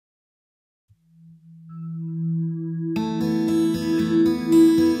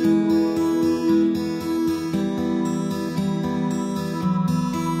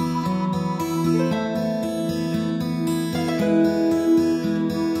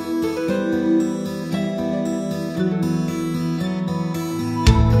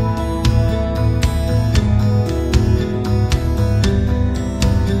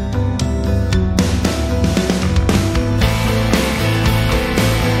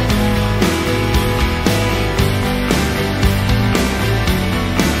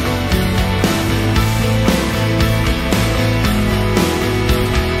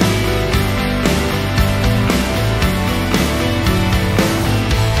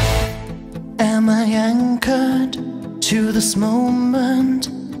Am I anchored to this moment,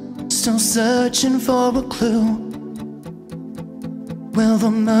 still searching for a clue? Will the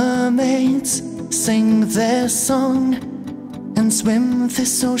mermaids sing their song and swim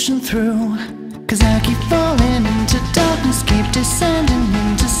this ocean through? 'Cause I keep falling into darkness, keep descending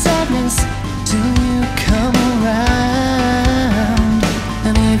into sadness till you come around.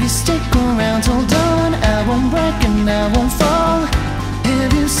 And if you stick around till dawn, I won't break and I won't fall.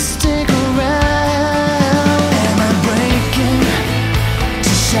 If you stick around, am I breaking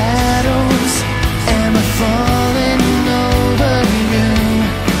to shadows? Am I falling over you?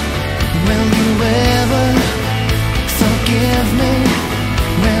 Will you ever forgive me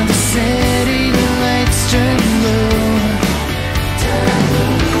when the city lights turn blue?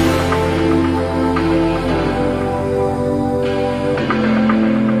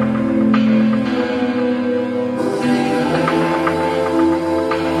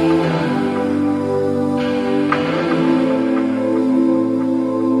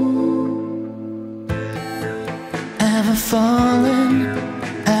 Ever fallen,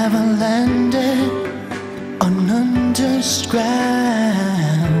 ever landed on underground?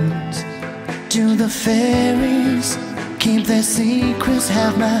 Do the fairies keep their secrets?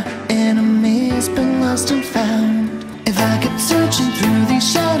 Have my enemies been lost and found? If I kept searching through these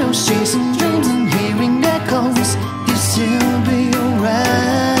shadows, chasing dreams and hearing echoes, you'd still be